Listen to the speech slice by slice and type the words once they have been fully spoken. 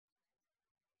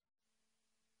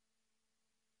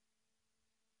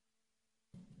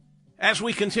As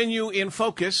we continue in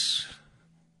focus,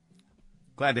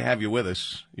 glad to have you with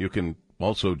us. You can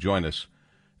also join us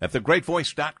at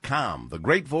thegreatvoice.com,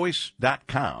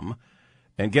 thegreatvoice.com,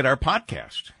 and get our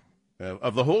podcast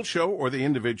of the whole show or the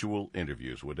individual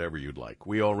interviews, whatever you'd like.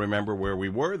 We all remember where we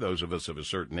were, those of us of a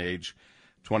certain age,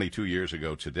 22 years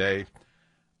ago today.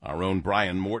 Our own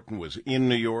Brian Morton was in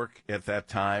New York at that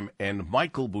time, and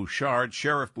Michael Bouchard,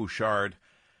 Sheriff Bouchard,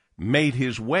 made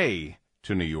his way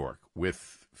to New York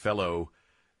with fellow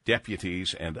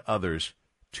deputies and others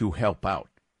to help out.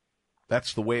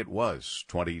 That's the way it was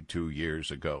 22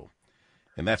 years ago.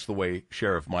 And that's the way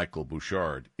Sheriff Michael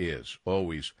Bouchard is,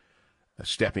 always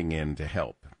stepping in to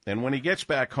help. And when he gets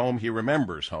back home, he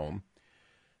remembers home,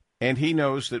 and he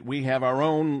knows that we have our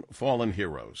own fallen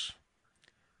heroes.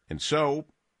 And so,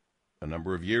 a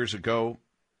number of years ago,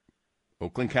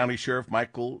 Oakland County Sheriff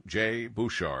Michael J.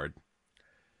 Bouchard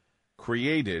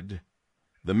created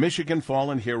the Michigan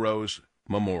Fallen Heroes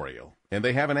Memorial. And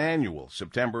they have an annual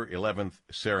September 11th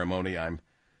ceremony. I'm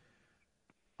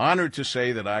honored to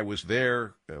say that I was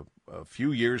there a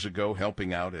few years ago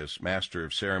helping out as Master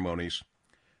of Ceremonies.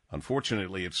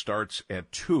 Unfortunately, it starts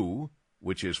at 2,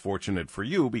 which is fortunate for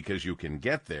you because you can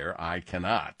get there. I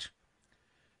cannot.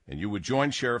 And you would join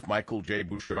Sheriff Michael J.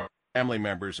 Bouchard, family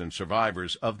members and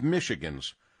survivors of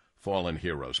Michigan's fallen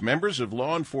heroes, members of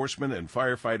law enforcement and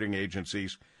firefighting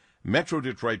agencies, Metro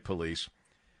Detroit Police,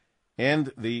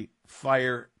 and the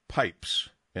fire pipes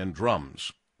and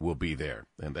drums will be there,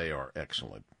 and they are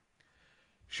excellent.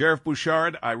 Sheriff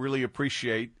Bouchard, I really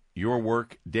appreciate your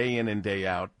work day in and day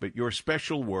out, but your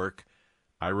special work,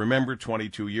 I remember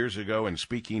 22 years ago and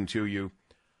speaking to you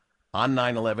on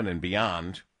 9/11 and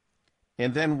beyond.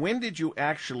 And then when did you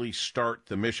actually start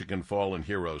the Michigan Fallen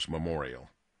Heroes Memorial?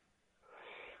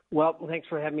 Well, thanks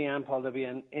for having me on, Paul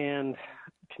W. And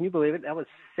can you believe it? That was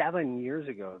 7 years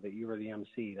ago that you were the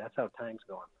MC. That's how time's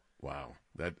going. Wow,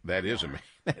 that is amazing.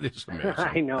 That is amazing.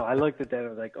 I know. I looked at that. I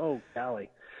was like, oh, golly.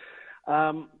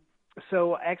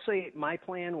 So actually, my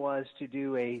plan was to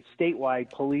do a statewide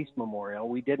police memorial.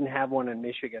 We didn't have one in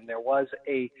Michigan. There was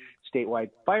a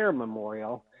statewide fire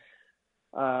memorial,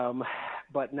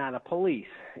 but not a police.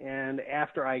 And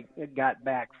after I got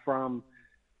back from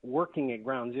working at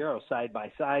Ground Zero side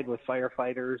by side with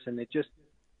firefighters, and it just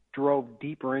drove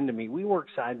deeper into me. We work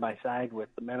side by side with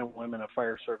the men and women of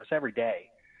fire service every day.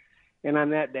 And on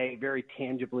that day, very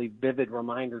tangibly vivid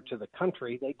reminder to the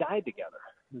country, they died together.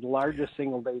 The largest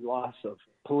single-day loss of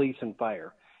police and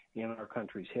fire in our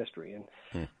country's history.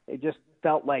 And it just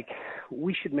felt like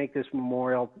we should make this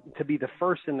memorial to be the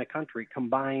first in the country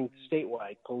combined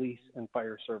statewide police and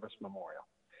fire service memorial.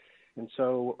 And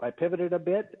so I pivoted a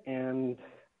bit, and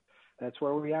that's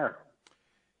where we are.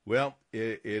 Well,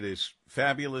 it is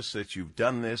fabulous that you've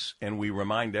done this, and we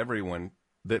remind everyone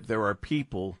that there are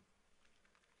people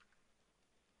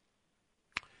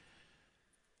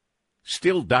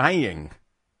still dying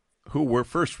who were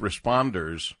first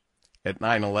responders at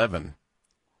 9/11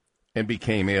 and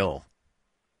became ill.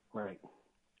 Right.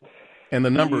 And the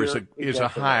number is a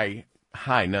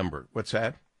high number. What's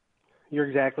that? You're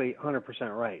exactly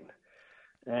 100% right.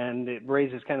 And it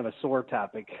raises kind of a sore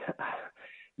topic.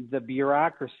 The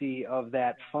bureaucracy of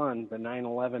that fund, the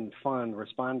 9/11 fund,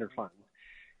 responder fund,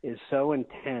 is so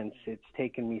intense. It's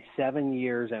taken me 7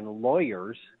 years and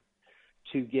lawyers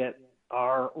to get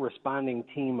our responding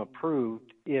team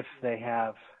approved if they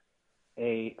have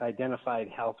a identified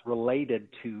health related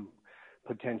to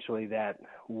potentially that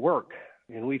work.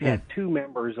 And we've had 2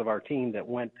 members of our team that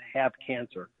went to have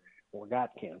cancer or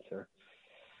got cancer.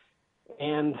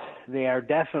 And they are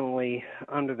definitely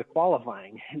under the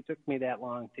qualifying. It took me that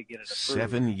long to get it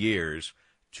approved. 7 years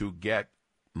to get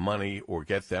money or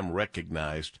get them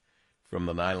recognized from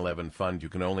the 9/11 fund. You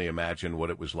can only imagine what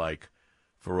it was like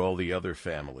for all the other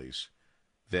families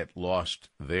that lost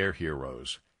their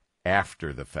heroes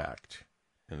after the fact.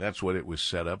 And that's what it was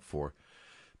set up for.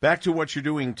 Back to what you're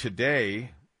doing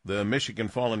today, the Michigan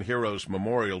Fallen Heroes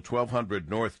Memorial, 1200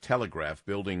 North Telegraph,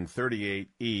 Building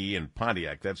 38E in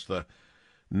Pontiac. That's the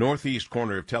northeast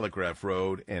corner of Telegraph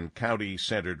Road and County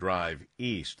Center Drive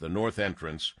East, the north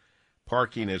entrance.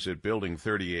 Parking is at Building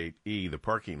 38E, the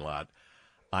parking lot.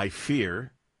 I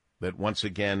fear that once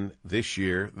again this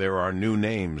year there are new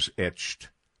names etched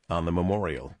on the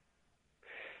memorial.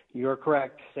 You're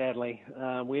correct, sadly.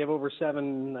 We have over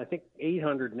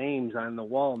 800 names on the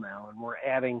wall now, and we're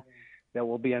adding, that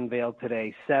will be unveiled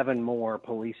today, 7 more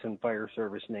police and fire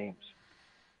service names.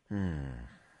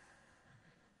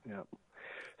 Yeah.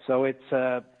 So it's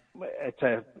a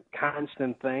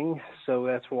constant thing, so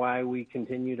that's why we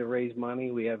continue to raise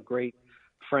money. We have great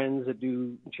friends that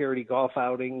do charity golf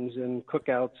outings and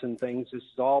cookouts and things. This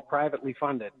is all privately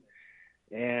funded.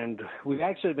 And we've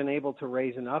actually been able to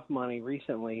raise enough money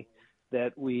recently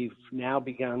that we've now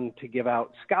begun to give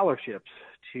out scholarships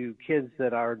to kids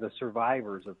that are the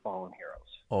survivors of fallen heroes.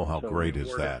 Oh, how great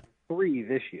is that? 3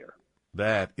 this year.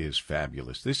 That is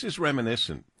fabulous. This is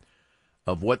reminiscent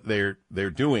of what they're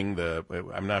doing.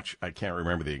 I can't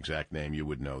remember the exact name. You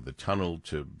would know, the Tunnel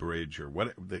to Bridge or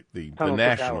what the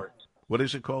national. What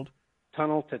is it called?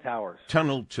 Tunnel to Towers.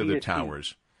 Tunnel to the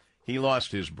Towers. He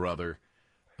lost his brother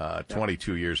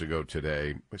 22 years ago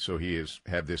today, so he has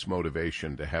had this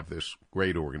motivation to have this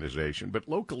great organization. But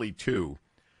locally, too,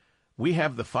 we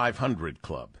have the 500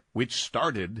 Club, which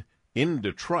started in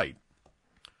Detroit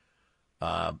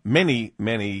many,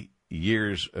 many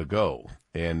years ago.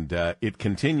 And it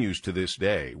continues to this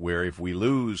day, where if we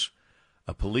lose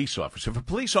a police officer, if a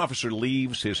police officer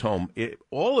leaves his home,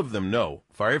 all of them know,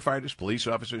 firefighters, police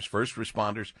officers, first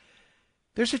responders,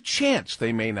 there's a chance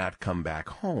they may not come back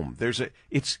home.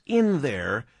 It's in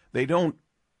there. They don't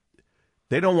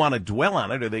want to dwell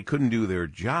on it, or they couldn't do their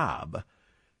job,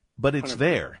 but it's 100%.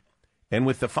 There. And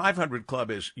with the 500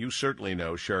 Club, as you certainly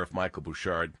know, Sheriff Michael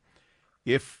Bouchard,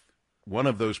 if one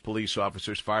of those police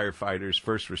officers, firefighters,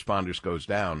 first responders goes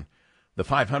down, the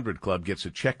 500 Club gets a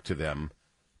check to them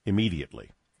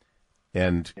immediately.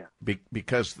 And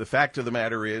because the fact of the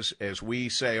matter is, as we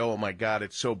say, oh, my God,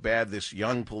 it's so bad, this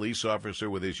young police officer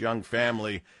with his young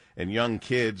family and young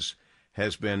kids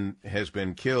has been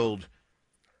killed,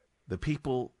 the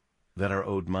people that are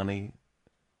owed money,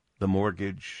 the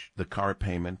mortgage, the car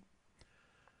payment,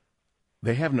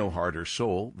 they have no heart or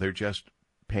soul. They're just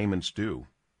payments due.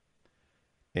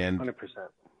 And 100%.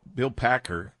 Bill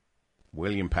Packer,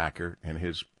 William Packer, and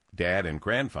his dad and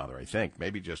grandfather, I think,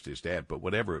 maybe just his dad, but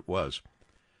whatever it was,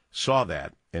 saw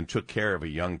that and took care of a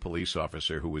young police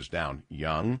officer who was down.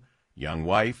 Young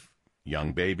wife,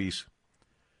 young babies.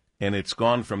 And it's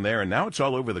gone from there, and now it's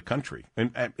all over the country.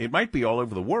 And it might be all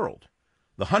over the world.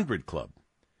 The 100 Club.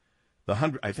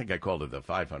 I think I called it the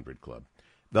 500 Club.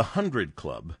 The 100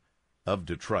 Club of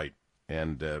Detroit.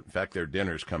 And, in fact, their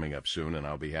dinner's coming up soon, and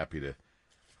I'll be happy to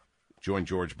join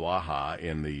George Blaha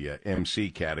in the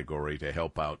MC category to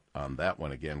help out on that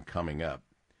one again coming up.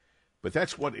 But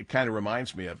that's what it kind of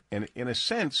reminds me of. And in a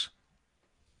sense,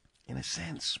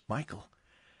 Michael,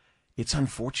 it's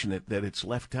unfortunate that it's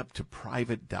left up to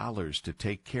private dollars to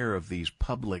take care of these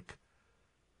public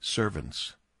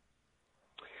servants.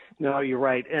 No, you're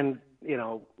right. And,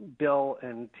 Bill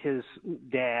and his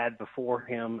dad before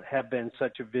him have been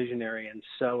such a visionary and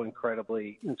so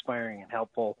incredibly inspiring and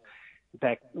helpful. In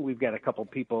fact, we've got a couple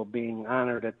people being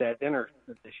honored at that dinner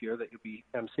this year that you'll be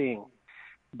emceeing.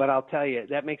 But I'll tell you,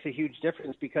 that makes a huge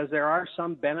difference because there are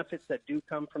some benefits that do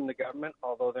come from the government,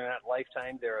 although they're not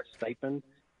lifetime, they're a stipend.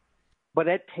 But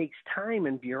it takes time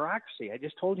and bureaucracy. I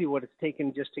just told you what it's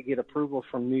taken just to get approval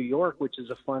from New York, which is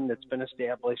a fund that's been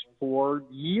established for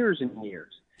years and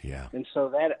years. Yeah. And so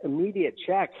that immediate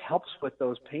check helps with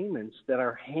those payments that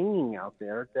are hanging out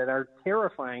there that are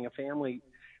terrifying a family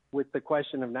with the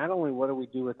question of not only what do we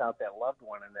do without that loved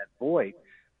one and that void,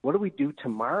 what do we do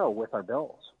tomorrow with our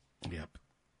bills?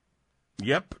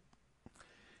 Yep.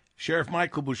 Sheriff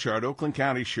Michael Bouchard, Oakland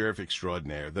County Sheriff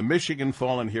Extraordinaire. The Michigan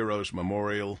Fallen Heroes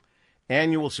Memorial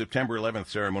annual September 11th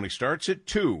ceremony starts at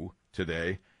 2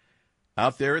 today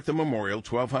out there at the memorial,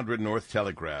 1200 North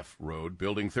Telegraph Road,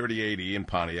 Building 3080 in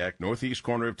Pontiac, northeast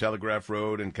corner of Telegraph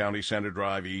Road and County Center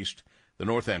Drive East, the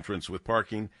north entrance with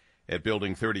parking at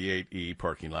Building 38E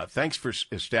parking lot. Thanks for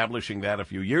establishing that a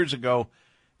few years ago,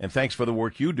 and thanks for the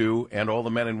work you do and all the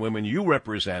men and women you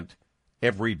represent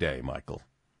every day, Michael.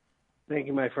 Thank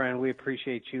you, my friend. We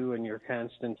appreciate you and your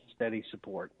constant, steady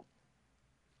support.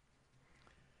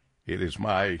 It is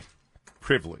my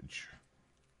privilege,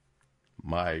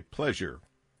 my pleasure,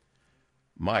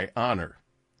 my honor.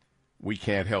 We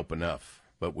can't help enough,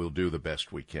 but we'll do the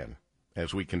best we can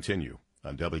as we continue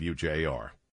on WJR.